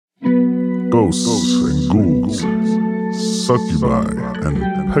Ghosts and ghouls, succubi and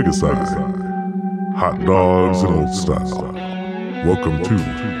pegasi, hot dogs and old style. Welcome to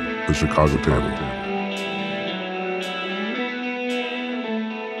the Chicago Table.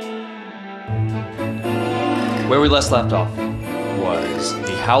 Where we last left off was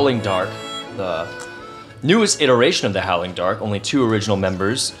the Howling Dark, the newest iteration of the Howling Dark. Only two original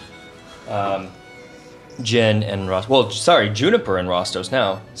members, Jen and Ross. Well, sorry, Juniper and Rostos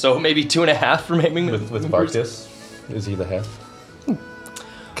now. So maybe 2.5 remaining With Barkus, is he the half?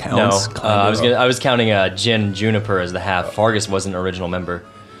 No, I was counting Jen and Juniper as the half. Fargus was an original member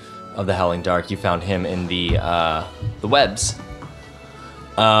of the Howling Dark. You found him in the webs.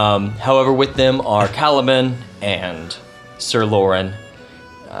 However, with them are Caliban and Sir Lauren,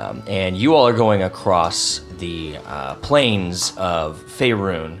 and you all are going across the plains of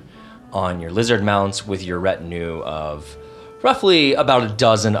Faerun on your lizard mounts with your retinue of roughly about a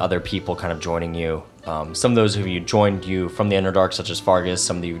dozen other people kind of joining you. Some of those of you joined you from the Underdark, such as Fargus.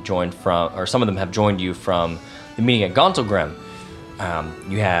 Some of them have joined you from the meeting at Gauntlgrim.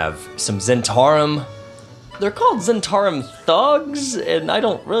 You have some Zentarum. They're called Zentarum thugs, and I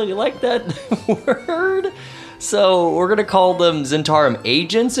don't really like that word. So we're gonna call them Zentarum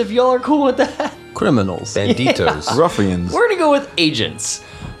agents, if y'all are cool with that. Criminals. Banditos. Ruffians. We're gonna go with agents.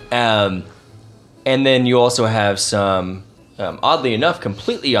 And then you also have some, oddly enough,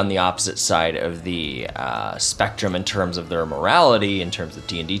 completely on the opposite side of the spectrum in terms of their morality, in terms of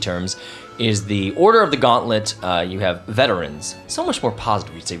D&D terms, is the Order of the Gauntlet. You have veterans. So much more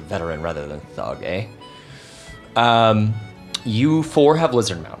positive you'd say veteran rather than thug, eh? You four have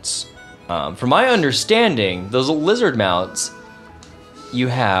lizard mounts. From my understanding, those lizard mounts, you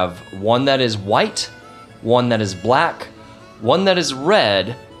have one that is white, one that is black, one that is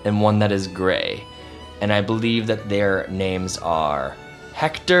red, and one that is gray. And I believe that their names are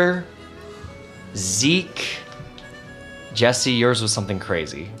Hector, Zeke, Jesse, yours was something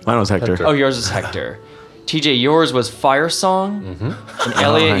crazy. Mine was Hector. Oh, yours was Hector. TJ, yours was Fire Song. And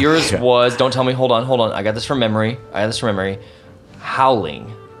Elliot, yours was, don't tell me, hold on. I got this from memory. Howling.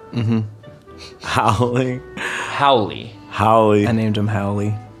 Howling. Howley. Howley. I named him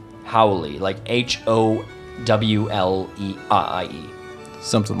Howley. Howley, like Howlei.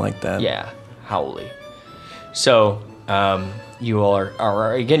 Something like that. Yeah, Howley. So, you all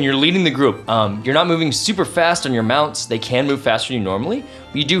are again, you're leading the group. You're not moving super fast on your mounts. They can move faster than you normally,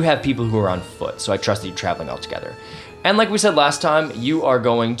 but you do have people who are on foot, so I trust that you're traveling all together. And like we said last time, you are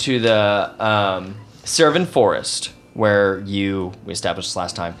going to the Servan Forest, where we established this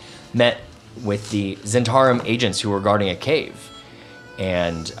last time, met with the Zentarum agents who were guarding a cave.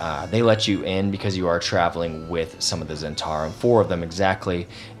 And they let you in because you are traveling with some of the Zentarum, 4 of them exactly.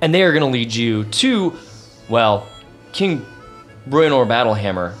 And they are going to lead you to, well, King Bruenor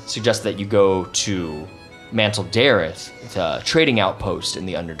Battlehammer suggests that you go to Mantle Dareth, the trading outpost in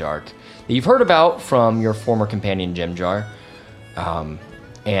the Underdark that you've heard about from your former companion Jimjar,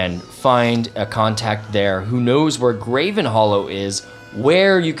 and find a contact there who knows where Graven Hollow is,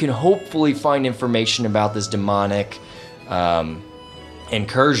 where you can hopefully find information about this demonic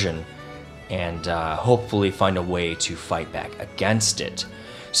incursion, and hopefully find a way to fight back against it.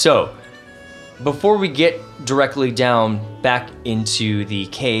 So, before we get directly down back into the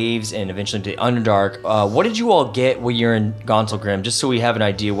caves and eventually to the Underdark, what did you all get when you're in Gauntlgrim? Just so we have an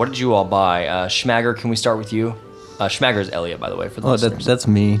idea, what did you all buy? Schmagger, can we start with you? Schmagger is Elliot, by the way, for the listeners. That's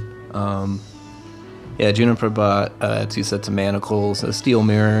me. Juniper bought 2 sets of manacles, a steel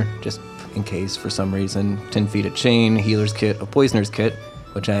mirror, just in case for some reason, 10 feet of chain, healer's kit, a poisoner's kit,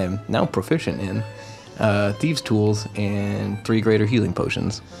 which I am now proficient in, thieves' tools, and 3 greater healing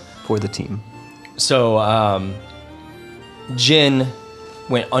potions for the team. So, Jin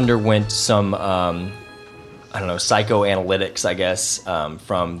underwent some, psychoanalytics, I guess,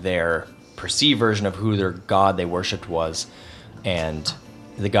 from their perceived version of who their god they worshipped was, and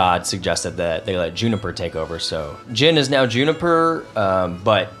the god suggested that they let Juniper take over. So, Jin is now Juniper,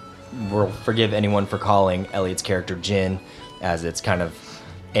 but we'll forgive anyone for calling Elliot's character Jin, as it's kind of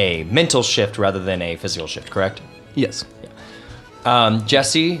a mental shift rather than a physical shift, correct? Yes.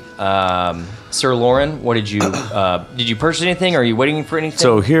 Jesse, Sir Lauren, what did you purchase anything? Or are you waiting for anything?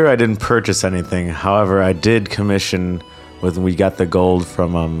 So here I didn't purchase anything. However, I did commission we got the gold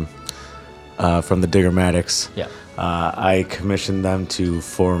from the Diggermatics. Yeah. I commissioned them to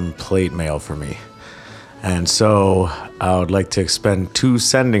form plate mail for me. And so I would like to expend 2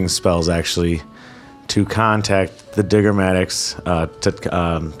 sending spells, actually, to contact the Diggermatics,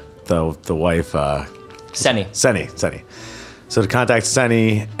 the wife, Senny. So to contact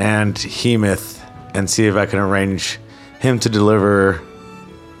Senny and Hemoth and see if I can arrange him to deliver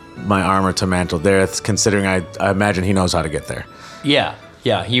my armor to Mantle Dareth, considering I imagine he knows how to get there. Yeah,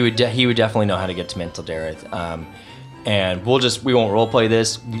 he would definitely know how to get to Mantle Dareth. And we won't roleplay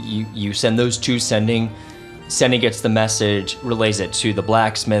this. You send those two sending. Sending gets the message, relays it to the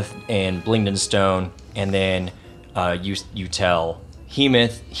blacksmith in Blingdenstone, and then you tell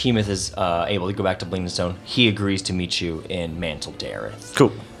Hemoth. Hemoth is able to go back to Blingdenstone. He agrees to meet you in Mantle Dareth.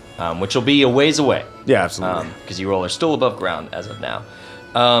 Cool. Which will be a ways away. Yeah, absolutely. Because you all are still above ground as of now.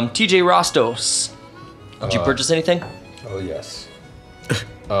 TJ Rostos, did you purchase anything? Oh, yes.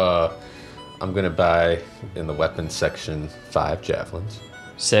 I'm going to buy, in the weapons section, 5 javelins.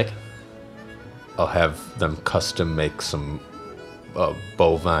 Sick. I'll have them custom make some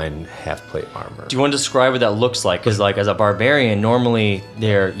bovine half-plate armor. Do you want to describe what that looks like? Because, like, as a barbarian, normally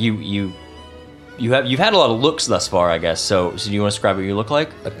you've had a lot of looks thus far, I guess. So do you want to describe what you look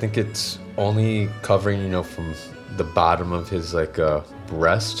like? I think it's only covering, from the bottom of his,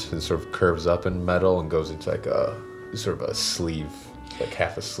 breast, and sort of curves up in metal and goes into, sort of a sleeve,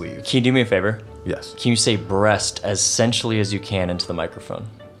 half a sleeve. Can you do me a favor? Yes. Can you say breast as sensually as you can into the microphone?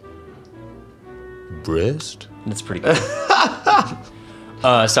 Breast? That's pretty good.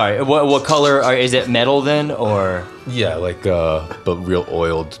 Sorry, what color? Is it metal then, or? Yeah, but real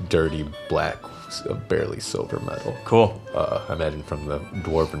oiled, dirty, black, barely silver metal. Cool. I imagine from the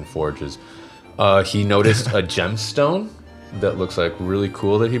dwarven forges. He noticed a gemstone that looks like really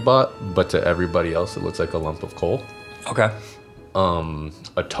cool that he bought, but to everybody else it looks like a lump of coal. Okay.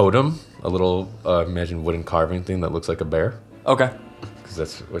 A totem, a little, imagine wooden carving thing that looks like a bear, Okay. because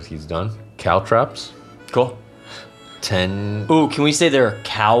that's what he's done. Caltrops, Cool. 10... Ooh, can we say they're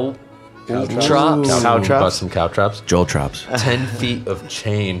cow traps? Cow traps? Bought some caltrops. Joel traps. 10 feet of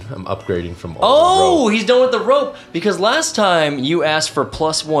chain. I'm upgrading from all Oh, rope. he's done with the rope because last time you asked for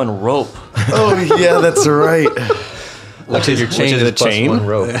 +1 rope. Oh, yeah, that's right. Which is your chain is is a chain? +1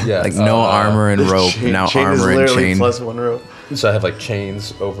 rope. Yeah. Like no armor and rope, now chain is armor and literally chain. +1 rope. So I have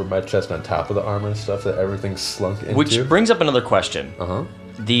chains over my chest on top of the armor and stuff that everything's slunk into. Which brings up another question. Uh-huh.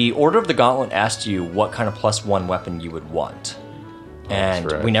 The Order of the Gauntlet asked you what kind of +1 weapon you would want. And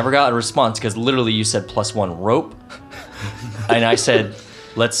that's right. we never got a response because literally you said +1 rope. And I said,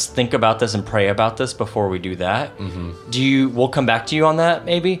 let's think about this and pray about this before we do that. Mm-hmm. We'll come back to you on that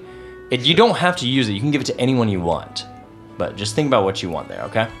maybe? You don't have to use it. You can give it to anyone you want. But just think about what you want there,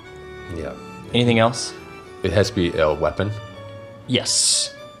 okay? Yeah. Anything else? It has to be a weapon.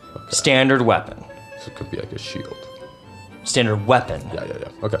 Yes. Standard weapon. So it could be like a shield. Standard weapon. Yeah.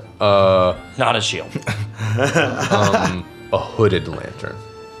 Okay. Not a shield. A hooded lantern.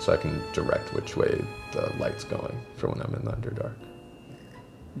 So I can direct which way the light's going for when I'm in the Underdark.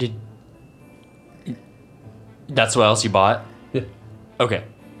 That's what else you bought? Yeah. Okay.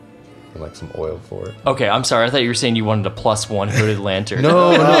 And some oil for it. Okay, I'm sorry. I thought you were saying you wanted a +1 hooded lantern.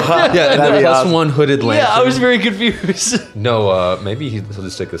 No. Yeah, and the +1 hooded lantern. Yeah, I was very confused. No, maybe he'll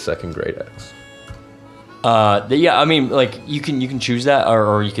just take a second great axe. Yeah, I mean, you can choose that,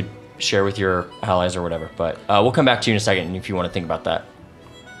 or you could share with your allies or whatever. But we'll come back to you in a second if you want to think about that.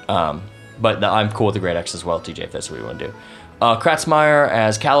 But I'm cool with the great axe as well, TJ, if that's what you want to do. Kratzmeyer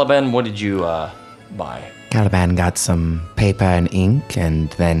as Caliban, what did you buy? Caliban got some paper and ink and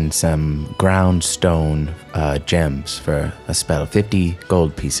then some ground stone gems for a spell, 50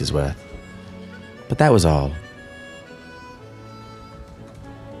 gold pieces worth. But that was all.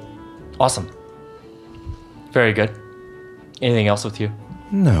 Awesome. Very good. Anything else with you?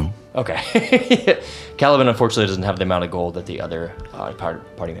 No. Okay. Caliban unfortunately doesn't have the amount of gold that the other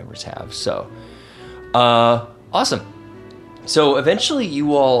party members have. So, awesome. So eventually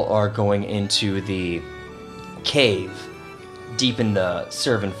you all are going into the cave deep in the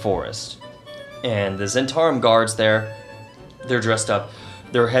Servan Forest. And the Zentarum guards there, they're dressed up.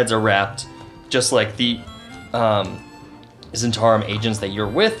 Their heads are wrapped, just like the Zentarum agents that you're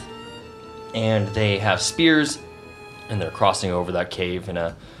with. And they have spears, and they're crossing over that cave in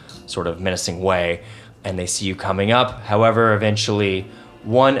a sort of menacing way. And they see you coming up. However, eventually,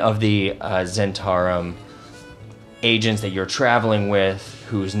 one of the Zentarum agents that you're traveling with,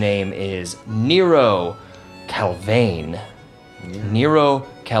 whose name is Nero Calvain, who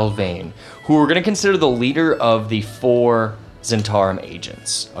we're going to consider the leader of the 4 Zentarum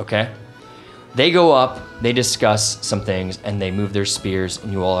agents, okay? They go up, they discuss some things, and they move their spears,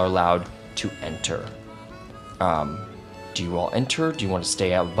 and you all are allowed to enter. Do you all enter? Do you want to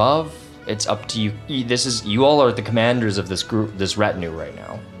stay above? It's up to you. You all are the commanders of this group, this retinue right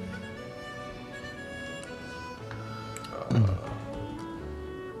now.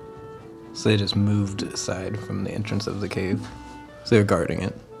 So they just moved aside from the entrance of the cave. So they're guarding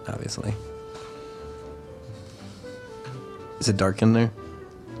it, obviously. Is it dark in there?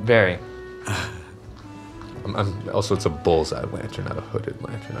 Very. Also, it's a bullseye lantern, not a hooded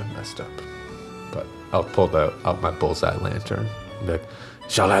lantern. I messed up. But I'll pull out my bullseye lantern. And be like,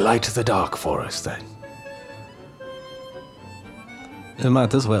 shall I light the dark forest then? It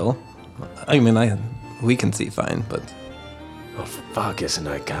might as well. I mean, we can see fine, but Oh, Farkas and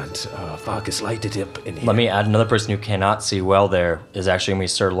I can't. Farkas lighted up in here. Let me add another person who cannot see well there is actually going to be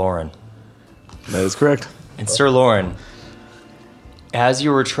Sir Lauren. That is correct. And Sir Lauren, as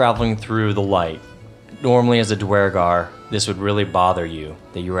you were traveling through the light, normally as a Dwergar, this would really bother you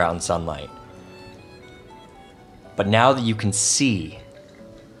that you were out in sunlight. But now that you can see,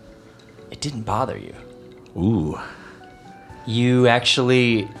 it didn't bother you. Ooh. You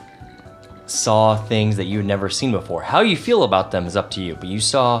actually saw things that you had never seen before. How you feel about them is up to you, but you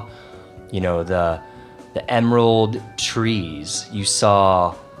saw, the emerald trees. You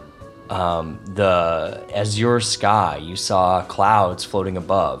saw the azure sky. You saw clouds floating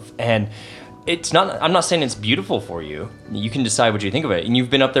above. And it's not, I'm not saying it's beautiful for you. You can decide what you think of it. And you've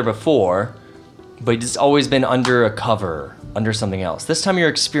been up there before, but it's always been under a cover, under something else. This time you're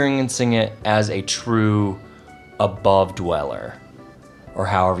experiencing it as a true above dweller, or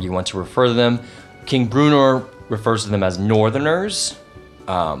however you want to refer to them. King Brunor refers to them as northerners,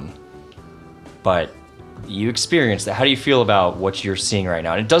 but you experienced that. How do you feel about what you're seeing right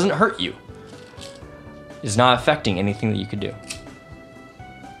now? And it doesn't hurt you. It's not affecting anything that you could do.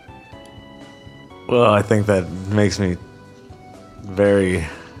 Well, I think that makes me very,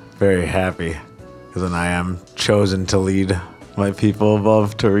 very happy. Because then I am chosen to lead my people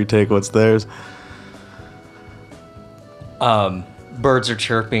above to retake what's theirs. Birds are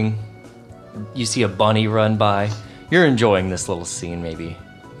chirping. You see a bunny run by. You're enjoying this little scene, maybe.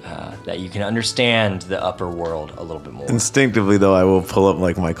 That you can understand the upper world a little bit more. Instinctively, though, I will pull up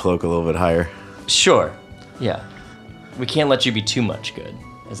like my cloak a little bit higher. Sure. Yeah. We can't let you be too much good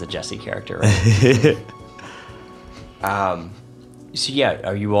as a Jesse character, right? So yeah,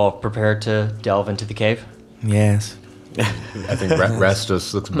 are you all prepared to delve into the cave? Yes. I think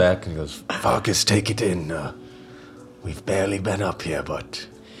Rastos looks back and goes, Farkas, take it in. We've barely been up here, but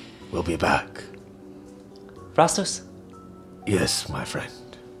we'll be back. Rastos, Yes, my friend.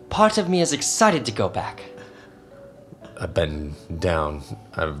 part of me is excited to go back. I bend down,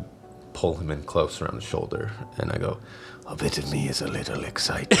 I pull him in close around the shoulder, and I go, A bit of me is a little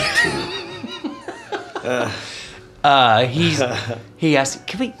excited too. He asked,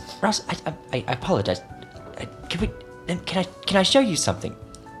 "Can we, Ross? I apologize. Can I show you something?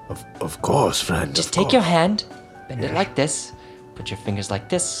 Of course, friend. Just of take course. your hand, bend it like this, put your fingers like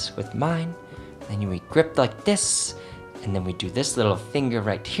this with mine, then we grip like this, and then we do this little finger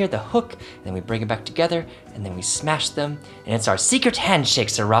right here, the hook, and then we bring it back together, and then we smash them, and it's our secret handshake,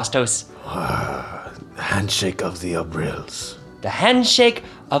 Sir Rastos. Handshake of the Abrils. The handshake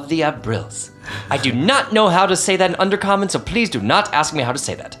of the Abrils. I do not know how to say that in Undercommon, so please do not ask me how to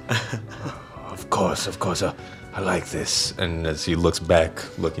say that. Of course. I like this. and as he looks back,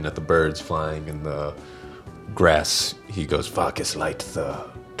 looking at the birds flying in the grass, he goes, Farkas, light the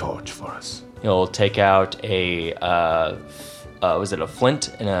torch for us. He'll take out a, was it a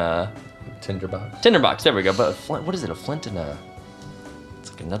flint and a tinderbox. tinderbox? There we go. But a flint, what is it? A flint and a,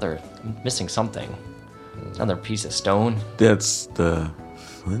 it's like another, I'm missing something. Another piece of stone. That's the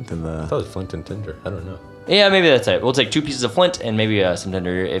flint and I the... thought it was flint and tinder. I don't know. Yeah, maybe that's it. We'll take 2 pieces of flint and maybe some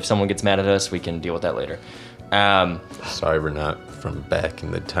tinder. If someone gets mad at us, we can deal with that later. Sorry we're not from back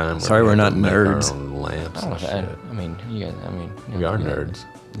in the time. where Sorry we we're had not to make our nerds. own lamps and shit. I mean, you guys, We are nerds.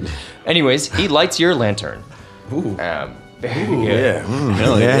 Anyways, he lights your lantern. Ooh. Very good.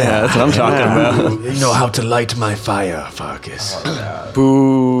 Hell yeah, that's what I'm talking about. You know how to light my fire, Farkas.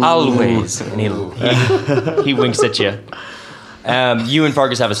 Always. And he winks at you. You and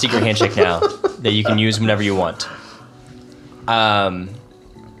Fargus have a secret handshake now that you can use whenever you want.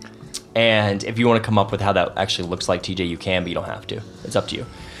 And if you want to come up with how that actually looks like, TJ, you can, but you don't have to. It's up to you.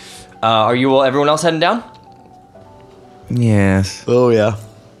 Are you all, everyone else heading down? Yes. Oh, yeah.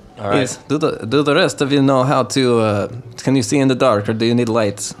 All right. Yes, do the rest of you know how to, can you see in the dark or do you need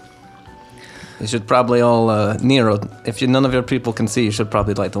lights? You should probably all, Nero, if none of your people can see, you should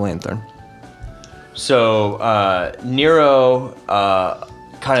probably light the lantern. So Nero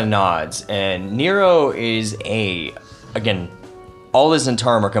kind of nods, and Nero is again, all his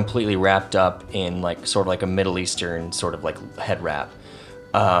Zentarum are completely wrapped up in like sort of like a Middle Eastern sort of like head wrap,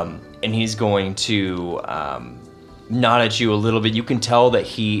 and he's going to nod at you a little bit. You can tell that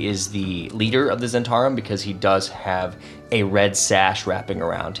he is the leader of the Zentarum because he does have a red sash wrapping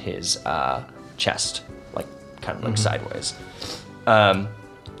around his chest, like kind of like sideways.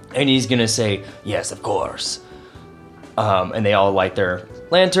 And he's gonna say, yes, of course. And they all light their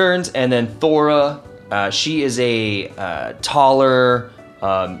lanterns, and then Thora. She is a taller,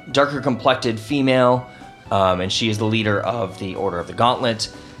 darker complected female, and she is the leader of the Order of the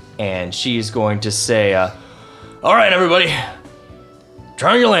Gauntlet. And she is going to say, all right, everybody,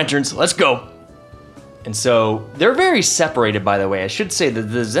 turn on your lanterns, let's go. And so they're very separated, by the way. I should say that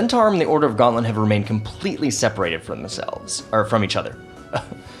the Zentarum and the Order of Gauntlet have remained completely separated from themselves, or from each other,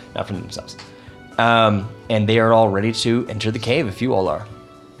 not from themselves. And they are all ready to enter the cave if you all are.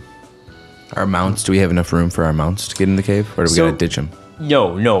 Our mounts, do we have enough room for our mounts to get in the cave? Or do we gotta ditch them?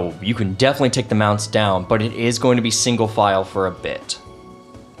 No, you can definitely take the mounts down, but it is going to be single file for a bit.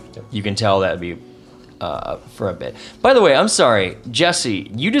 You can tell that would be for a bit. By the way, I'm sorry, Jesse,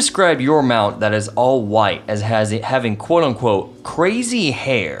 you described your mount that is all white as having quote unquote crazy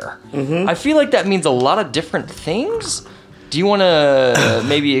hair. Mm-hmm. I feel like that means a lot of different things. Do you want to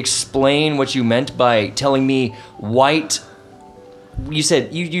maybe explain what you meant by telling me white? You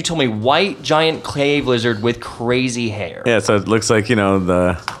said you told me white giant cave lizard with crazy hair. Yeah, so it looks like,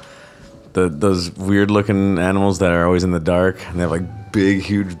 those weird looking animals that are always in the dark, and they have like big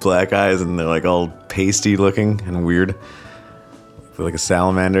huge black eyes, and they're like all pasty looking and weird. Like a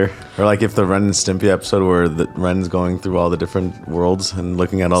salamander. Or like if the Ren and Stimpy episode where the Ren's going through all the different worlds and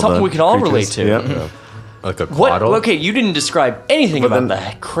looking at all something the we can all creatures. relate to. Yep. Like a What? quaddle. Okay, you didn't describe anything But about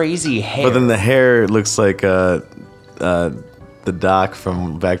then- the crazy hair. But then the hair looks like the Doc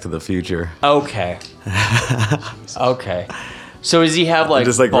from Back to the Future. Okay. Okay. So does he have like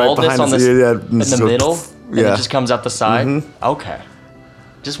Just, like, right baldness behind on his the ear, yeah, in the so- middle, and it yeah. just comes out the side? Okay.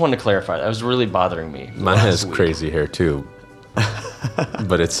 Just wanted to clarify. That was really bothering me. Mine last has week. crazy hair too,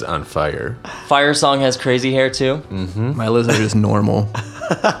 but it's on fire. Fire Song has crazy hair too. My lizard is normal.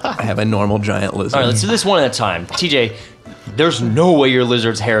 I have a normal giant lizard. All right, let's do this one at a time. TJ, there's no way your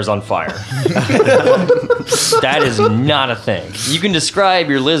lizard's hair is on fire. That is not a thing. You can describe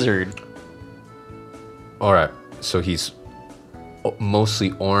your lizard. All right, so he's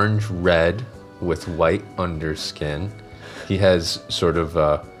mostly orange red with white underskin. He has sort of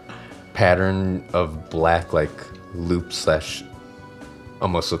a pattern of black, like loop slash,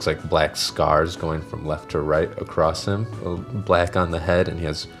 almost looks like black scars going from left to right across him. Black on the head, and he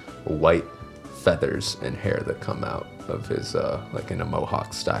has white feathers and hair that come out of his, like in a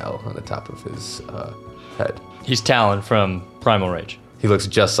mohawk style on the top of his head. He's Talon from Primal Rage, He looks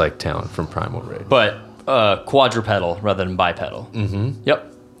just like Talon from Primal Rage. but quadrupedal rather than bipedal. Mm-hmm.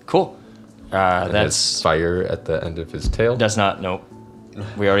 Yep. Cool. And That's has fire at the end of his tail. That's not, nope.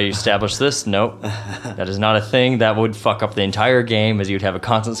 We already established this. Nope. That is not a thing. That would fuck up the entire game as you'd have a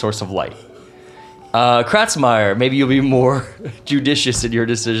constant source of light. Kratzmeyer, maybe you'll be more judicious in your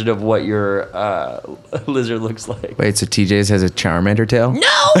decision of what your lizard looks like. Wait, so TJ's has a Charmander tail? No!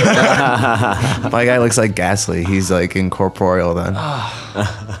 My guy looks like Ghastly. He's like incorporeal then.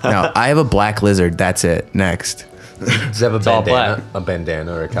 No, I have a black lizard. That's it. Next. Does he have a all bandana, a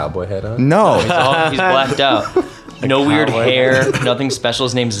bandana or a cowboy hat on? No. He's blacked out. No weird hair. Nothing special.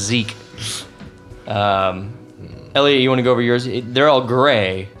 His name's Zeke. Elliot, you want to go over yours? They're all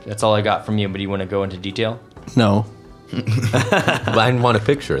gray. That's all I got from you, but you want to go into detail? No, I want to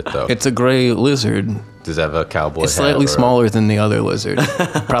picture it though. it's a gray lizard. Does it have a cowboy It's hat? slightly or smaller than the other lizard.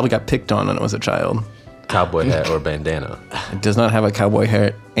 Probably got picked on when it was a child. a cowboy hat or bandana? It does not have a cowboy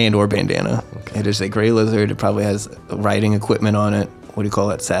hat and or bandana. It is a gray lizard. It probably has riding equipment on it. What do you call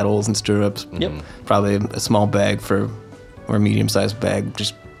that? Saddles and stirrups. Yep. Probably a small bag or a medium-sized bag,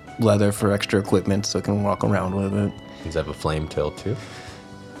 just leather for extra equipment so it can walk around with it. Does it have a flame tail too?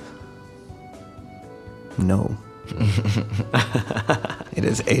 No. It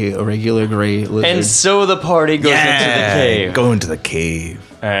is a regular gray lizard. And so the party goes into the cave. Go into the cave.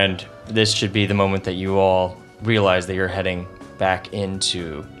 And this should be the moment that you all realize that you're heading back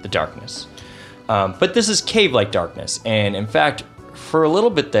into the darkness. But this is cave-like darkness. And in fact, for a little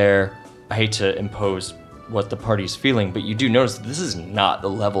bit there, I hate to impose what the party's feeling, but you do notice that this is not the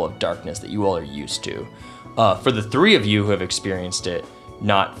level of darkness that you all are used to. For the three of you who have experienced it,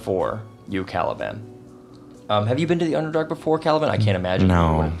 not for you, Caliban. Have you been to the Underdark before, Caliban? I can't imagine you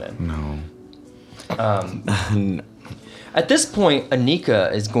would have been. No. At this point,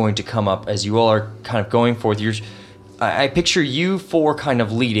 Anika is going to come up as you all are kind of going forth. I picture you four kind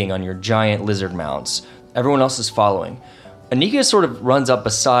of leading on your giant lizard mounts. Everyone else is following. Anika sort of runs up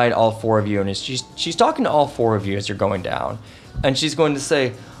beside all four of you, and she's talking to all four of you as you're going down. And she's going to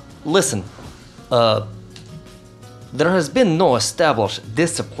say, listen, there has been no established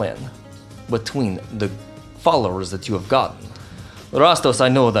discipline between the followers that you have gotten. Rastos, I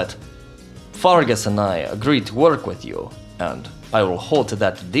know that Fargus and I agreed to work with you, and I will hold to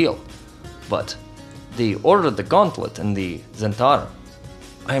that deal. But the Order of the Gauntlet and the Zentarum,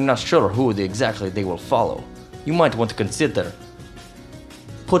 I am not sure who exactly they will follow. You might want to consider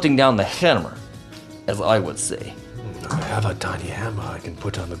putting down the hammer, as I would say. I have a tiny hammer I can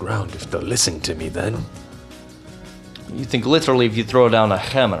put on the ground if they'll listen to me then. You think literally if you throw down a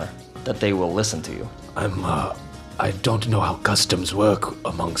hammer that they will listen to you? I don't know how customs work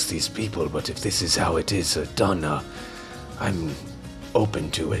amongst these people, but if this is how it is done, I'm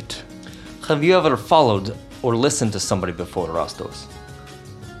open to it. Have you ever followed or listened to somebody before, Rostos?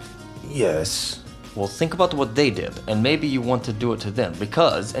 Yes. Well, think about what they did, and maybe you want to do it to them,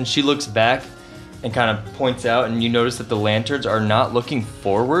 because, and she looks back and kind of points out, and you notice that the lanterns are not looking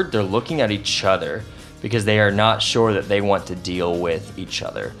forward, they're looking at each other, because they are not sure that they want to deal with each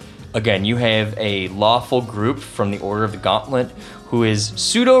other. Again, you have a lawful group from the Order of the Gauntlet who is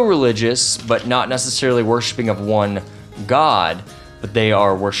pseudo-religious, but not necessarily worshiping of one god, but they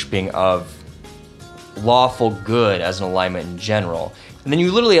are worshiping of lawful good as an alignment in general. And then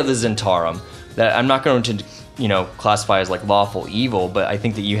you literally have the Zentarum that I'm not going to, classify as like lawful evil, but I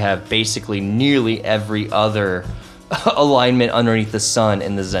think that you have basically nearly every other alignment underneath the sun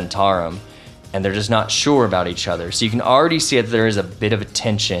in the Zentarum, and they're just not sure about each other. So you can already see that there is a bit of a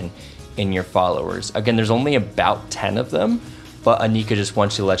tension in your followers. Again, there's only about 10 of them, but Anika just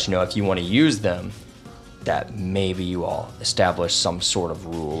wants to let you know if you want to use them, that maybe you all establish some sort of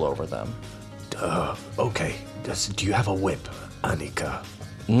rule over them. Okay. Do you have a whip, Anika?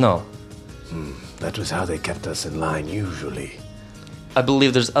 No. That was how they kept us in line usually. I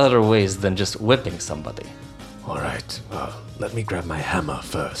believe there's other ways than just whipping somebody. All right. Well, let me grab my hammer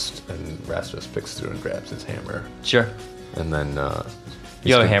first. And Rastos picks through and grabs his hammer. Sure. And then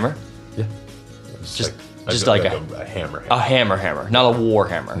You have a hammer? Yeah. Just like a hammer. A hammer, not a war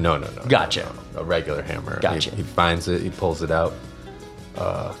hammer. No. Gotcha. No. A regular hammer. Gotcha. He finds it, he pulls it out,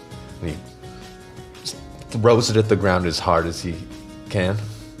 and he throws it at the ground as hard as he can.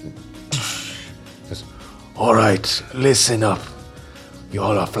 All right, listen up. You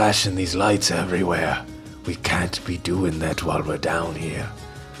all are flashing these lights everywhere. We can't be doing that while we're down here.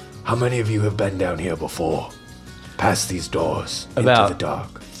 How many of you have been down here before? Past these doors, into the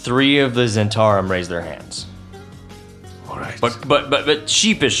dark. 3 of the Zentarum raise their hands. All right. But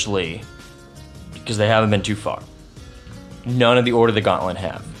sheepishly, because they haven't been too far. None of the Order of the Gauntlet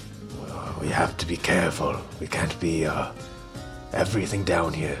have. We have to be careful. We can't be, everything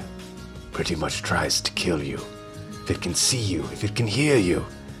down here pretty much tries to kill you. If it can see you, if it can hear you,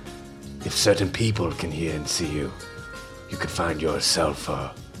 if certain people can hear and see you, you could find yourself,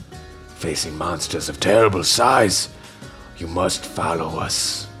 facing monsters of terrible size. You must follow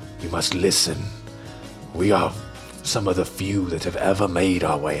us. You must listen. We are some of the few that have ever made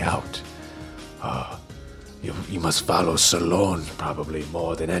our way out. You must follow Salon probably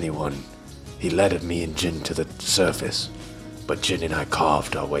more than anyone. He led me and Jin to the surface, but Jin and I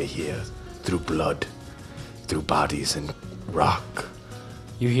carved our way here through blood, through bodies and rock.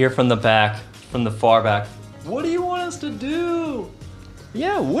 You hear from the back, from the far back, what do you want us to do?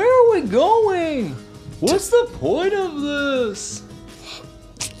 Yeah, where are we going? What's the point of this?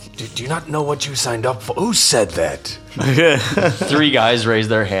 Do you not know what you signed up for? Who said that? 3 guys raise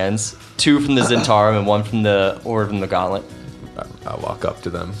their hands, 2 from the Zentarum and 1 from the Order of the Gauntlet. I walk up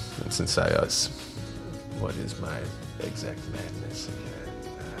to them, and since what is my exact madness again?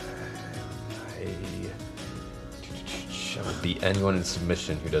 I would beat anyone in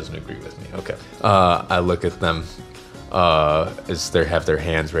submission who doesn't agree with me. Okay. I look at them as they have their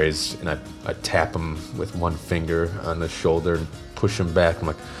hands raised, and I tap them with one finger on the shoulder and push them back. I'm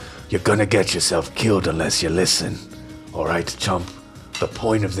like, you're gonna get yourself killed unless you listen. All right, chump? The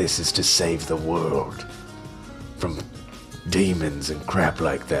point of this is to save the world from demons and crap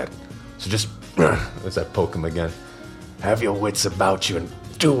like that. So just, as I poke him again, have your wits about you and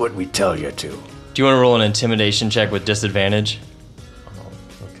do what we tell you to. Do you want to roll an intimidation check with disadvantage?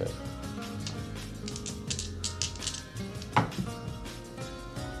 okay.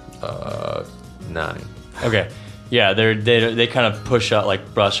 9. Okay. Yeah, they kind of push out,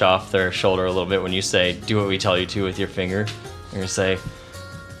 like brush off their shoulder a little bit when you say, do what we tell you to with your finger. You're going to say,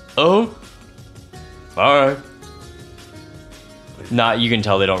 oh, all right. You can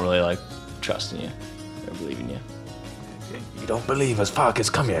tell they don't really like trust in you or believe in you. You don't believe us, Farkas?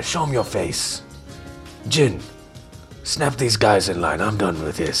 Come here, show them your face. Jin, snap these guys in line. I'm done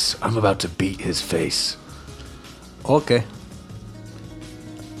with this. I'm about to beat his face. Okay.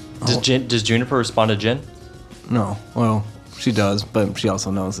 Does Juniper respond to Jin? No. Well, she does, but she also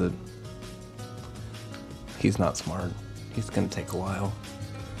knows that he's not smart. He's gonna take a while.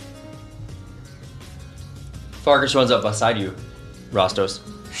 Farkas runs up beside you, Rostos.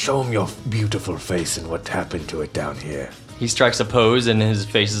 Show him your beautiful face and what happened to it down here. He strikes a pose and his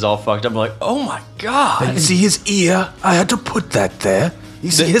face is all fucked up. I'm like, oh my god. You see his ear? I had to put that there.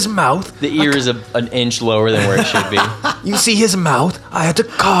 You see his mouth? The ear is an inch lower than where it should be. You see his mouth? I had to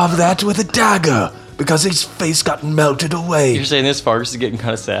carve that with a dagger because his face got melted away. You're saying this Fargus is getting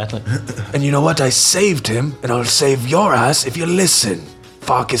kind of sad. Like, And you know what? I saved him, and I'll save your ass if you listen.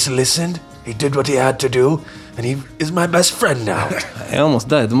 Farkas listened. He did what he had to do, and he is my best friend now. I almost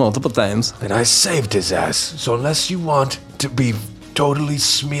died multiple times. And I saved his ass. So unless you want to be totally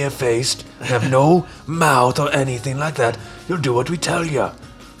smear-faced, and have no mouth or anything like that, you'll do what we tell you.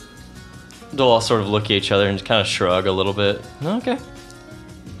 they'll all sort of look at each other and just kind of shrug a little bit. Okay.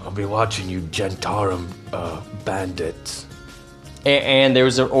 I'll be watching you Gentarum bandits. And there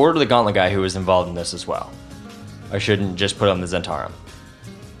was an Order of the Gauntlet guy who was involved in this as well. I shouldn't just put on the Zentarum.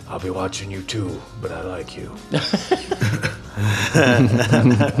 I'll be watching you too, but I like you.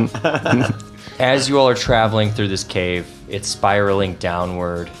 As you all are traveling through this cave, it's spiraling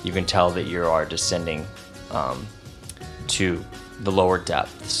downward. You can tell that you are descending to the lower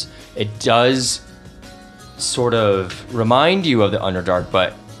depths. It does sort of remind you of the Underdark,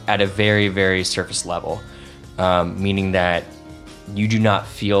 but at a very, very surface level, meaning that you do not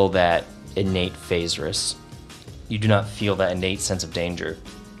feel that innate phasers. You do not feel that innate sense of danger.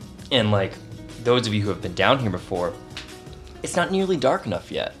 And like those of you who have been down here before, it's not nearly dark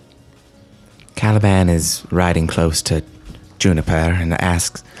enough yet. Caliban is riding close to Juniper and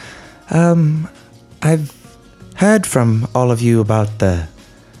asks, I've heard from all of you about the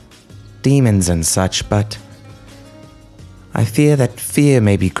demons and such, but I fear that fear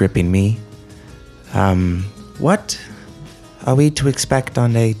may be gripping me. What are we to expect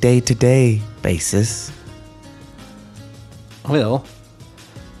on a day-to-day basis? Well,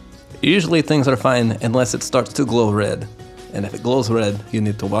 usually things are fine unless it starts to glow red. And if it glows red, you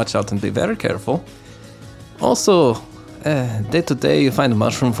need to watch out and be very careful. Also, day to day, you find a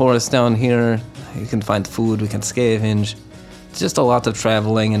mushroom forest down here. You can find food, we can scavenge. It's just a lot of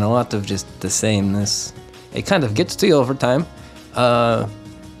traveling and a lot of just the sameness. It kind of gets to you over time.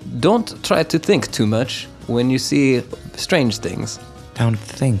 Don't try to think too much when you see strange things. Don't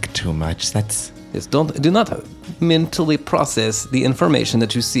think too much. Yes, do not mentally process the information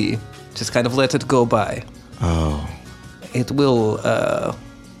that you see. Just kind of let it go by. Oh. It will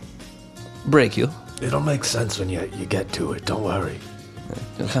break you. It'll make sense when you get to it. Don't worry.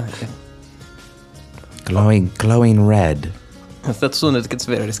 Glowing red. That's when it gets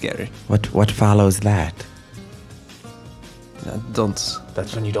very scary. What follows that? Don't.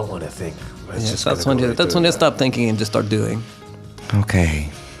 That's when you don't want to think. It's Yes, just that's gonna when go you. right That's through when you it. stop thinking and just start doing. Okay.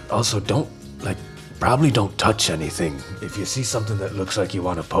 Also, probably don't touch anything. If you see something that looks like you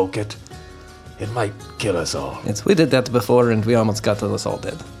want to poke it, it might kill us all. Yes, we did that before and we almost got us all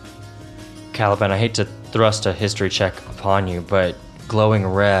dead. Caliban, I hate to thrust a history check upon you, but glowing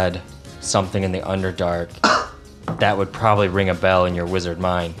red, something in the Underdark, that would probably ring a bell in your wizard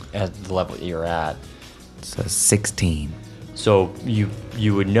mind at the level that you're at. So 16. So you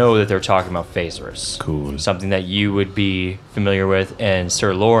would know that they're talking about Phasers. Cool. Something that you would be familiar with, and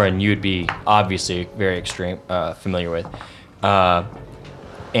Sir Lauren, you would be obviously very familiar with.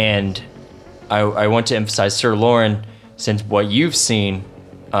 And I want to emphasize, Sir Lauren, since what you've seen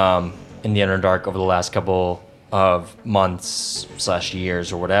in the Underdark over the last couple of months /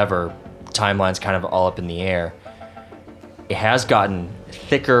 years or whatever, timeline's kind of all up in the air. It has gotten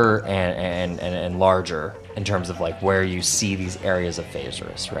thicker and larger in terms of like where you see these areas of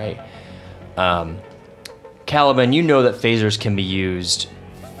phasers, right? Caliban, you know that phasers can be used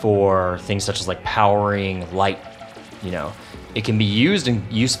for things such as like powering light, you know. It can be used in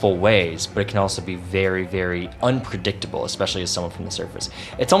useful ways, but it can also be very, very unpredictable, especially as someone from the surface.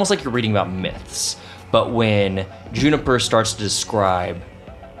 It's almost like you're reading about myths, but when Juniper starts to describe,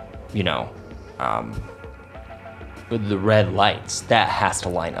 you know, the red lights, that has to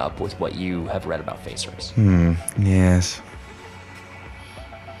line up with what you have read about phasers. Yes.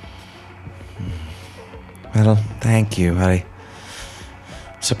 Well, thank you. I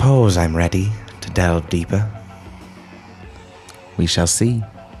suppose I'm ready to delve deeper. We shall see.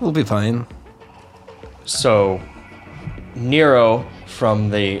 We'll be fine. So, Nero from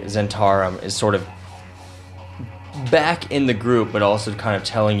the Zentarum is sort of back in the group, but also kind of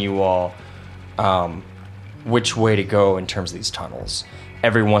telling you all which way to go in terms of these tunnels.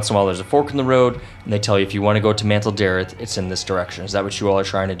 Every once in a while there's a fork in the road, and they tell you if you want to go to Mantle Dareth, it's in this direction. Is that what you all are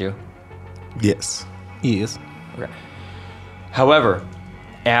trying to do? Yes. Yes. Okay. However,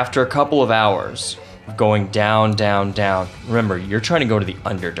 after a couple of hours of going down, remember, you're trying to go to the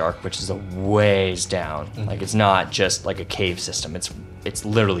Underdark, which is a ways down. Like, it's not just like a cave system. It's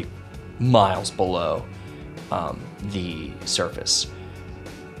literally miles below. the surface.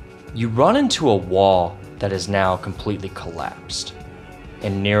 You run into a wall that is now completely collapsed.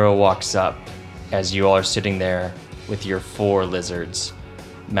 And Nero walks up as you all are sitting there with your 4 lizards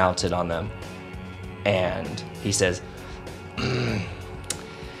mounted on them. And he says,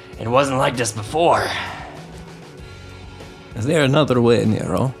 "It wasn't like this before." Is there another way,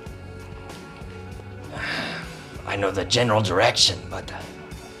 Nero? I know the general direction, but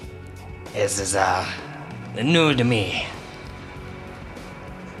this is new to me.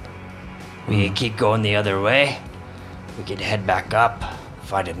 We could keep going the other way. We could head back up,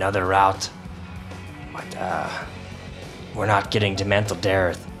 find another route. But we're not getting to Mantle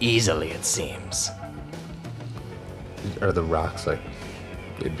Dareth easily, it seems. Are the rocks like?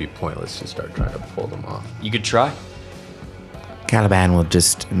 It'd be pointless to start trying to pull them off. You could try. Caliban will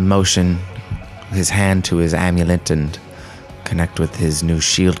just motion his hand to his amulet and connect with his new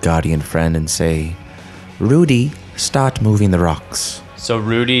shield guardian friend and say, "Rudy, start moving the rocks." So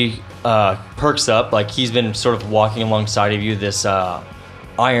Rudy perks up, like he's been sort of walking alongside of you. This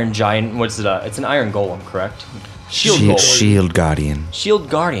iron giant, what's it? It's an iron golem, correct? Shield golem. Shield guardian. Shield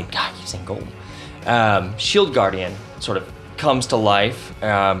Guardian. God, I keep saying golem. Shield Guardian sort of comes to life.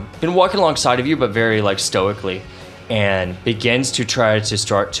 Been walking alongside of you, but very like stoically, and begins to try to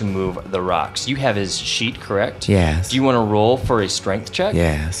start to move the rocks. You have his sheet, correct? Yes. Do you want to roll for a strength check?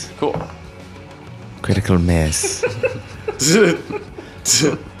 Yes. Cool. Critical miss.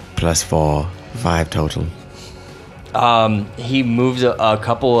 +4, 5 total. He moves a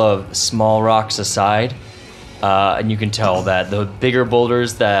couple of small rocks aside, and you can tell that the bigger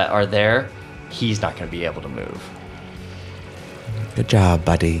boulders that are there, he's not going to be able to move. Good job,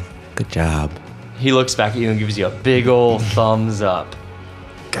 buddy. Good job. He looks back at you and gives you a big old thumbs up.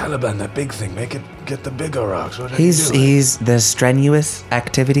 Caliban, that big thing, get the bigger rocks. What are you doing? He's the strenuous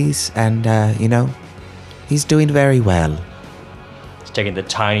activities, and he's doing very well. He's taking the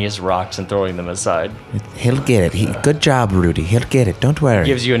tiniest rocks and throwing them aside. He'll get it. Good job, Rudy. He'll get it. Don't worry.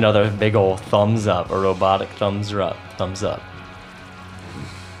 Gives you another big old thumbs up, a robotic thumbs up. Thumbs up.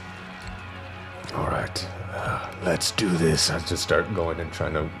 All right, let's do this. I just start going and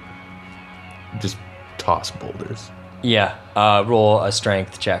trying to just toss boulders. Yeah. Roll a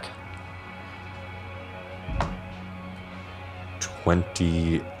strength check.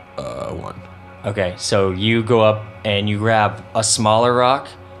 21. Okay, so you go up and you grab a smaller rock.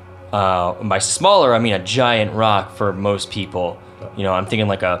 And by smaller, I mean a giant rock for most people. You know, I'm thinking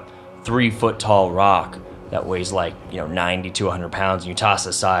like a 3-foot tall rock that weighs like, 90 to 100 pounds, and you toss it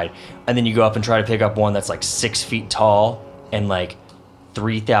aside. And then you go up and try to pick up one that's like 6 feet tall and like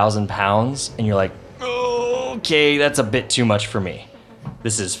 3,000 pounds. And you're like, okay, that's a bit too much for me.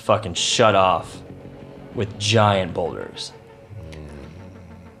 This is fucking shut off with giant boulders.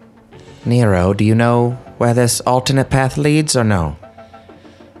 Nero, do you know where this alternate path leads or no?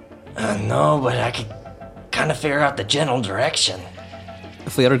 No, but I could kind of figure out the general direction.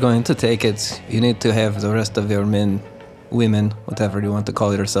 If we are going to take it, you need to have the rest of your men, women, whatever you want to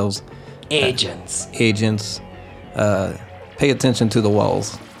call yourselves, Agents. agents, pay attention to the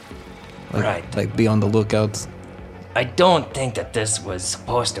walls. Right. Like, be on the lookout. I don't think that this was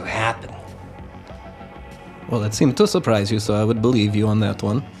supposed to happen. Well, it seemed to surprise you, so I would believe you on that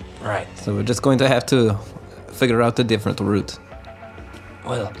one. Right. So we're just going to have to figure out a different route.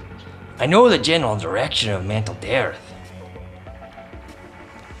 Well, I know the general direction of Mantle Dareth.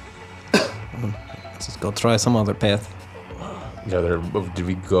 Let's just go try some other path. Yeah, did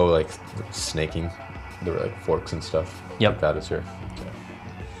we go like snaking? There were like forks and stuff. Yep. Like that is here.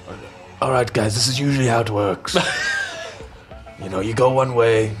 All right, guys, this is usually how it works. You go one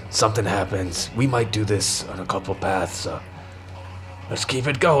way, something happens. We might do this on a couple paths, so let's keep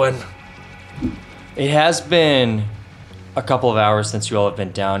it going. It has been a couple of hours since you all have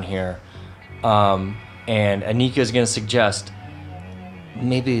been down here. And Anika is going to suggest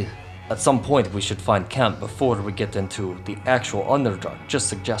maybe at some point we should find camp before we get into the actual Underdark. Just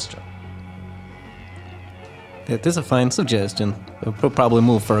suggestion. It is a fine suggestion. We'll probably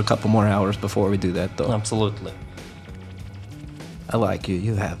move for a couple more hours before we do that, though. Absolutely. I like you.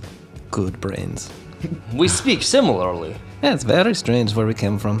 You have good brains. We speak similarly. Yeah, it's very strange where we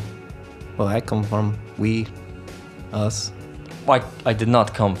came from. Well, I come from. We. Us. I did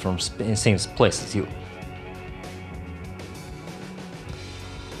not come from the same place as you.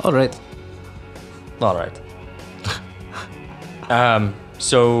 All right. All right.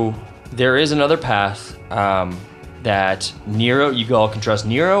 So there is another path that Nero, you all can trust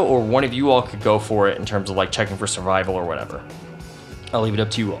Nero, or one of you all could go for it in terms of like checking for survival or whatever. I'll leave it up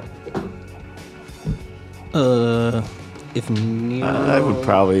to you all. If Nero... I would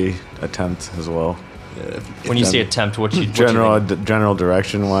probably attempt as well. When you say attempt, what you General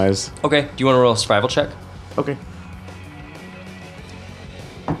direction wise. Okay. Do you want to roll a survival check? Okay.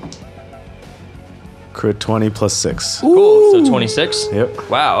 Crit 20 plus 6. Cool. So 26? Yep.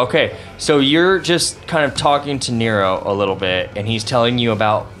 Wow, okay. So you're just kind of talking to Nero a little bit, and he's telling you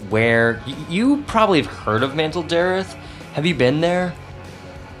about where... You probably have heard of Mantle Dareth. Have you been there?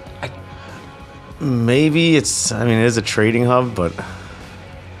 Maybe it's... I mean, it is a trading hub, but...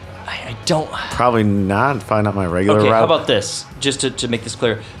 I don't... Probably not. Probably not my regular Okay, route. how about this? Just to make this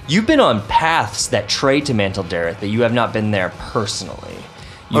clear. You've been on paths that trade to Mantle Dareth, but you have not been there personally.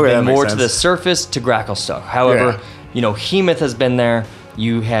 You've Okay, been that makes more to sense. the surface to Gracklstoke. However, Yeah. Hemoth has been there.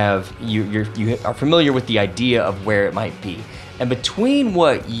 You are familiar with the idea of where it might be. And between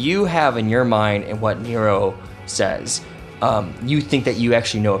what you have in your mind and what Nero says, you think that you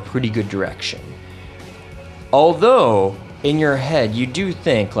actually know a pretty good direction. Although, in your head, you do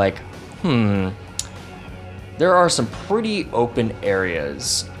think like, there are some pretty open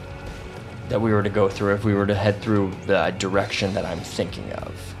areas that we were to go through if we were to head through the direction that I'm thinking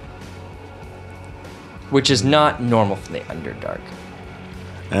of. Which is not normal for the Underdark.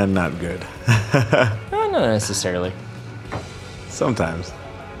 And not good. Not necessarily. Sometimes.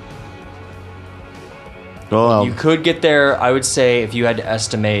 Well, You could get there, I would say, if you had to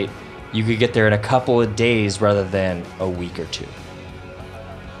estimate, you could get there in a couple of days rather than a week or two.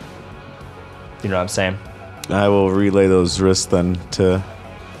 You know what I'm saying? I will relay those risks then to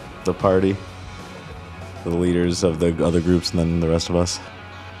the party, the leaders of the other groups, and then the rest of us.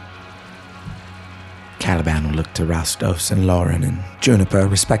 Caliban will look to Rastos and Lauren and Juniper,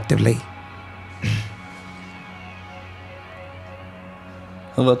 respectively.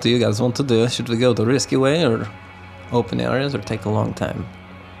 What do you guys want to do? Should we go the risky way or open areas or take a long time?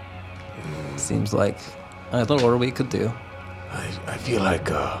 Seems like either or we could do. I feel like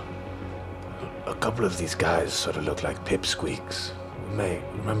a couple of these guys sort of look like pipsqueaks.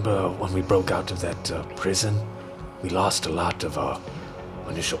 Remember when we broke out of that prison? We lost a lot of our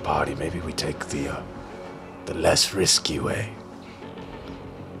initial party. Maybe we take the less risky way.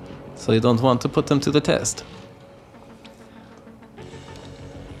 So you don't want to put them to the test?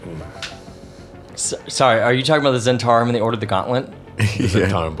 Sorry, are you talking about the Zentarum and they ordered the gauntlet? The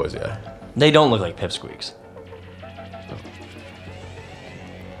Zentarum boys, yeah. They don't look like pipsqueaks.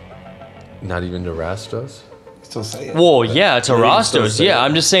 Not even to Rastos? Still say it. Well, yeah, it's Arastos. say Yeah, that.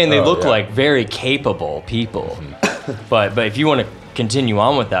 I'm just saying they Oh, look yeah. like very capable people. but if you want to continue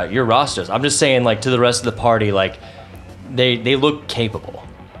on with that, you're Rastos. I'm just saying, like, to the rest of the party, like, they look capable.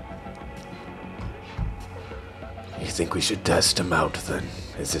 You think we should test them out then?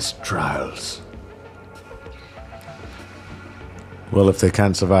 Is this trials? Well, if they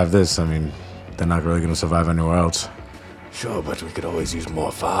can't survive this, I mean, they're not really going to survive anywhere else. Sure, but we could always use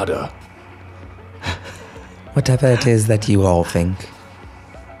more fodder. Whatever it is that you all think.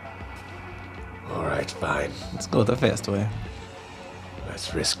 All right, fine. Let's go the fast way.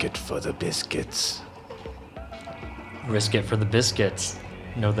 Let's risk it for the biscuits. Risk it for the biscuits.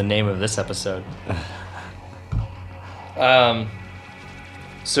 Know the name of this episode.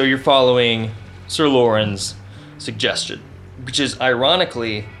 So you're following Sir Lauren's suggestion, which is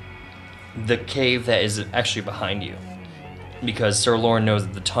ironically the cave that is actually behind you, because Sir Lauren knows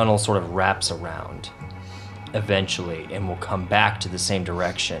that the tunnel sort of wraps around eventually and will come back to the same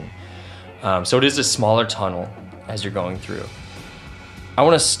direction. So it is a smaller tunnel as you're going through. I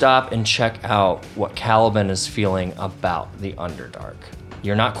want to stop and check out what Caliban is feeling about the Underdark.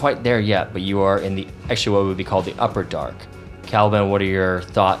 You're not quite there yet, but you are in the, actually what would be called the Upper Dark. Caliban, what are your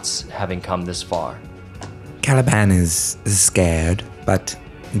thoughts having come this far? Caliban is scared, but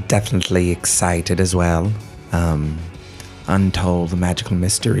definitely excited as well. Untold magical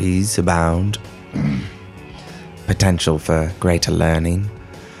mysteries abound. Potential for greater learning.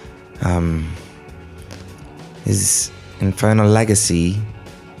 His infernal legacy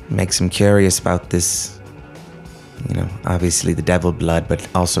makes him curious about this, obviously the devil blood, but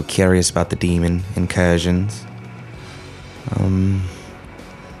also curious about the demon incursions.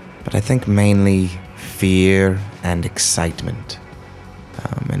 But I think mainly fear and excitement.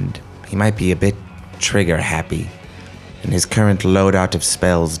 And he might be a bit trigger happy. And his current loadout of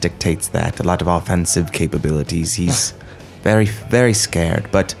spells dictates that. A lot of offensive capabilities. He's very, very scared,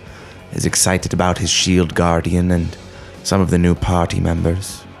 but is excited about his shield guardian and some of the new party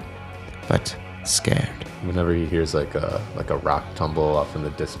members. But scared. Whenever he hears like a rock tumble off in the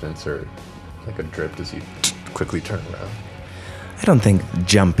distance or like a drip, does he quickly turn around? I don't think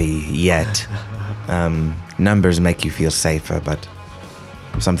jumpy yet. Numbers make you feel safer, but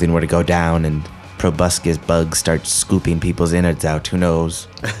if something were to go down and proboscis bugs start scooping people's innards out, who knows?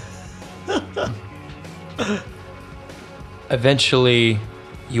 Eventually,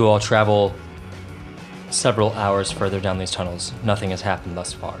 you all travel several hours further down these tunnels. Nothing has happened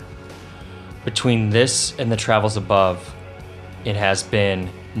thus far. Between this and the travels above, it has been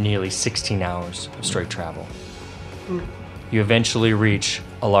nearly 16 hours of straight travel. You eventually reach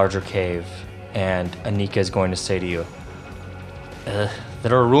a larger cave, and Anika is going to say to you,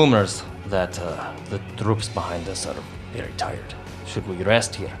 there are rumors that the troops behind us are very tired. Should we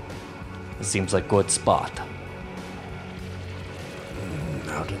rest here? It seems like a good spot.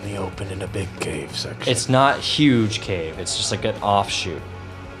 Out in the open in a big cave section. It's not huge cave, it's just like an offshoot.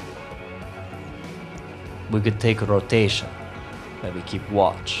 We could take a rotation, maybe keep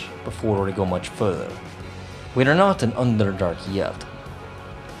watch before we go much further. We are not in Underdark yet.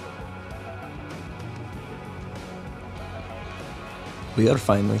 We are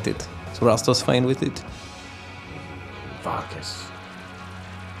fine with it. Is Rastos fine with it? Vargas.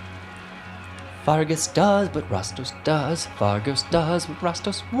 Vargas does what Rastos does. Vargas does what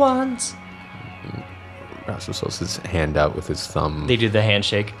Rastos wants. Rastos holds his hand out with his thumb. They do the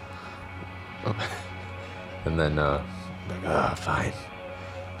handshake. And then, Fine.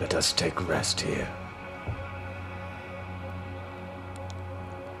 Let us take a rest here.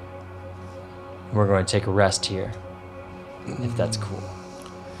 We're going to take a rest here, if that's cool.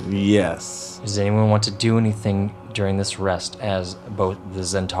 Yes. Does anyone want to do anything during this rest as both the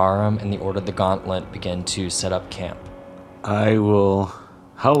Zentarum and the Order of the Gauntlet begin to set up camp? I will.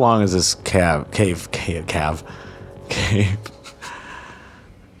 How long is this cave?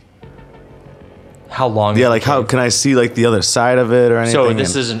 How long? Yeah, is like the how cave? can I see like the other side of it or anything? So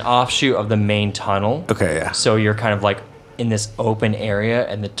this is an offshoot of the main tunnel. Okay, yeah. So you're kind of like in this open area,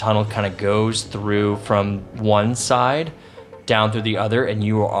 and the tunnel kind of goes through from one side down through the other, and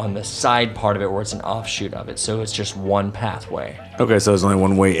you are on the side part of it where it's an offshoot of it. So it's just one pathway. Okay, so there's only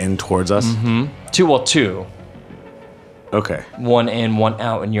one way in towards us. Two. Okay, One in, one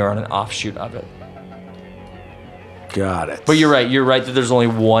out, and you're on an offshoot of it. got it. But you're right. You're right that there's only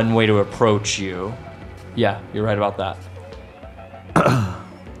one way to approach you. Yeah, you're right about that.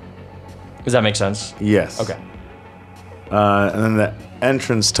 Does that make sense? Yes. Okay. And then the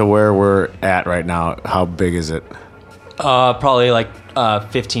entrance to where we're at right now, how big is it? Probably like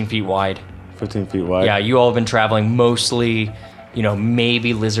 15 feet wide. 15 feet wide? Yeah, you all have been traveling mostly,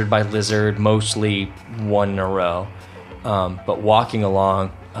 maybe lizard by lizard, mostly one in a row. But walking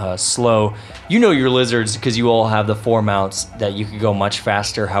along slow. You know your lizards because you all have the four mounts that you could go much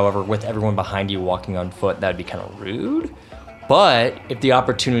faster. However, with everyone behind you walking on foot, that'd be kind of rude. But if the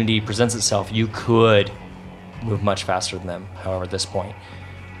opportunity presents itself, you could move much faster than them, however, at this point.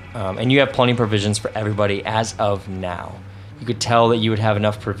 And you have plenty of provisions for everybody as of now. You could tell that you would have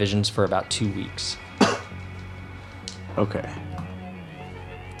enough provisions for about 2 weeks. Okay.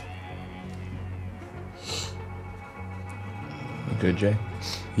 You good, Jay?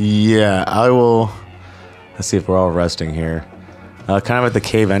 Yeah, I will. Let's see if we're all resting here. Kind of at the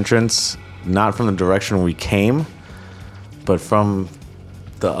cave entrance, not from the direction we came, but from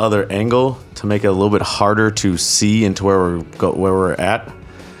the other angle to make it a little bit harder to see into where we're at.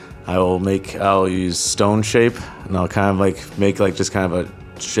 I'll use stone shape, and I'll kind of like make like just kind of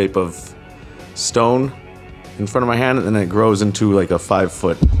a shape of stone in front of my hand, and then it grows into like a 5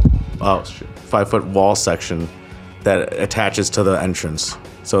 foot wall section that attaches to the entrance.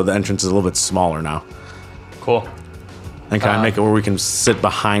 So the entrance is a little bit smaller now. Cool. And kind of make it where we can sit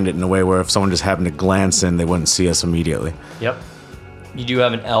behind it in a way where if someone just happened to glance in, they wouldn't see us immediately. Yep. You do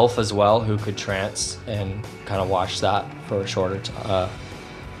have an elf as well who could trance and kind of watch that for a shorter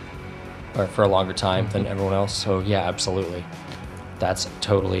or for a longer time than everyone else. So yeah, absolutely. That's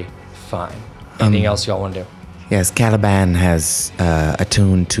totally fine. Anything else y'all want to do? Yes, Caliban has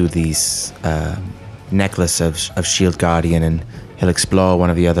attuned to these necklace of Shield Guardian, and he'll explore one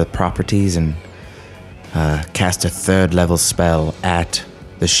of the other properties and cast a 3rd level spell at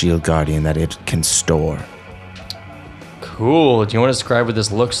the Shield Guardian that it can store. Cool. Do you want to describe what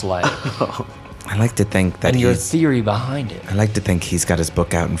this looks like? I like to think that And your theory behind it. I like to think he's got his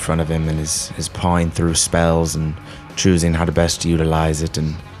book out in front of him and is pawing through spells and choosing how to best utilize it,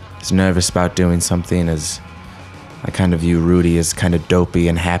 and is nervous about doing something. As I kind of view Rudy as kind of dopey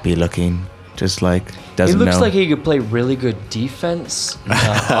and happy looking, just like doesn't know. He looks like he could play really good defense.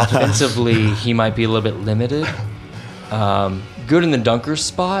 Offensively, he might be a little bit limited. Good in the dunker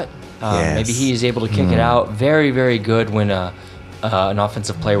spot. Yes. Maybe he is able to kick it out. Very, very good when an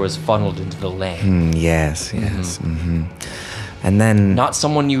offensive player was funneled into the lane. Yes. Mm-hmm. And then Not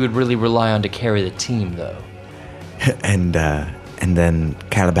someone you would really rely on to carry the team, though. and then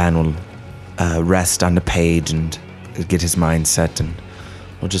Caliban will rest on the page and get his mind set, and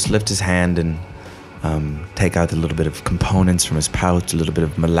will just lift his hand and take out a little bit of components from his pouch, a little bit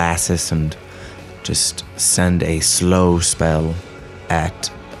of molasses, and just send a slow spell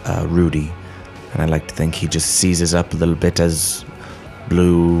at Rudy. And I like to think he just seizes up a little bit as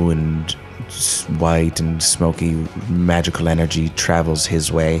blue and white and smoky magical energy travels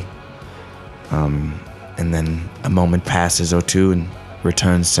his way. And then a moment passes or two and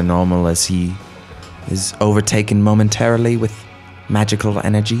returns to normal as he is overtaken momentarily with magical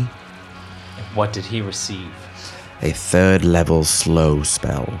energy. What did he receive? A 3rd level slow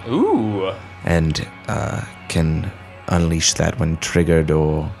spell. Ooh. And can unleash that when triggered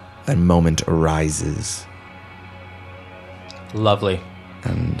or a moment arises. Lovely.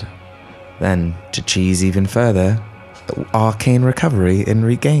 And then, to cheese even further, arcane recovery and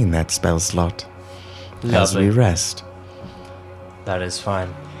regain that spell slot as we Lovely. rest. That is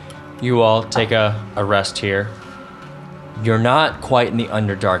fine. You all take a rest here. You're not quite in the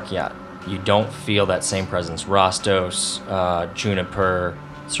Underdark yet. You don't feel that same presence. Rostos, Juniper,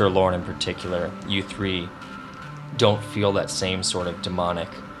 Sir Lorne in particular, you three don't feel that same sort of demonic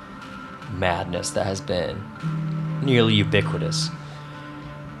madness that has been nearly ubiquitous.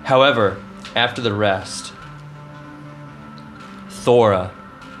 However, after the rest, Thora,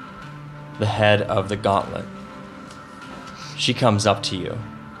 the head of the gauntlet, she comes up to you.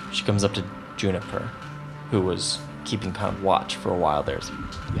 She comes up to Juniper, who was keeping kind of watch for a while there. So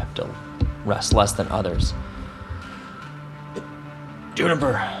you have to rest less than others.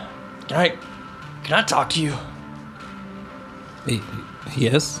 Juniper, can I talk to you?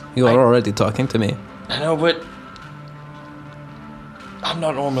 Yes, you are already talking to me. I know, but I'm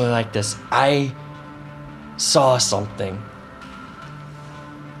not normally like this. I saw something.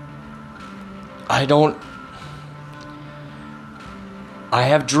 I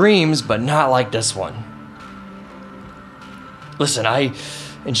have dreams, but not like this one. Listen,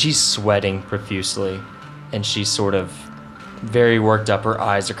 and she's sweating profusely, and she's sort of very worked up. Her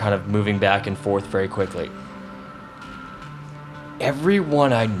eyes are kind of moving back and forth very quickly.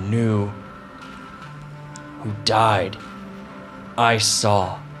 Everyone I knew who died, I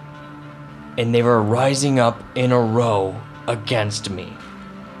saw. And they were rising up in a row against me.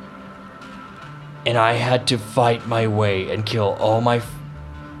 And I had to fight my way and kill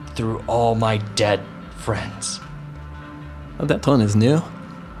through all my dead friends. Oh, that one is new.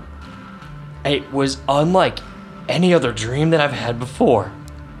 It was unlike any other dream that I've had before.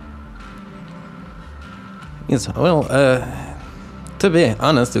 Yes, well, to be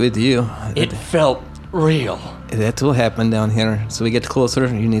honest with you, It felt real. that will happen down here. So we get closer,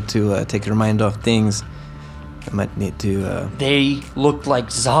 you need to take your mind off things. You might need to, They looked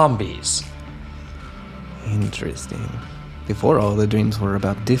like zombies. interesting. Before, all the dreams were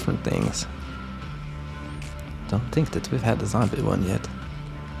about different things. Don't think that we've had a zombie one yet.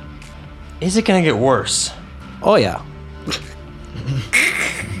 Is it gonna get worse? Oh, yeah.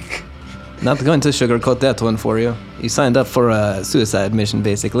 Not going to sugarcoat that one for you. You signed up for a suicide mission,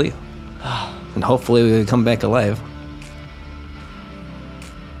 basically. And hopefully we come back alive.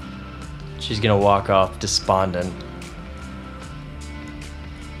 She's gonna walk off despondent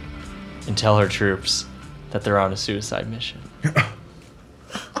and tell her troops that they're on a suicide mission.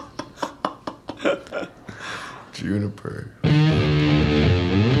 Juniper.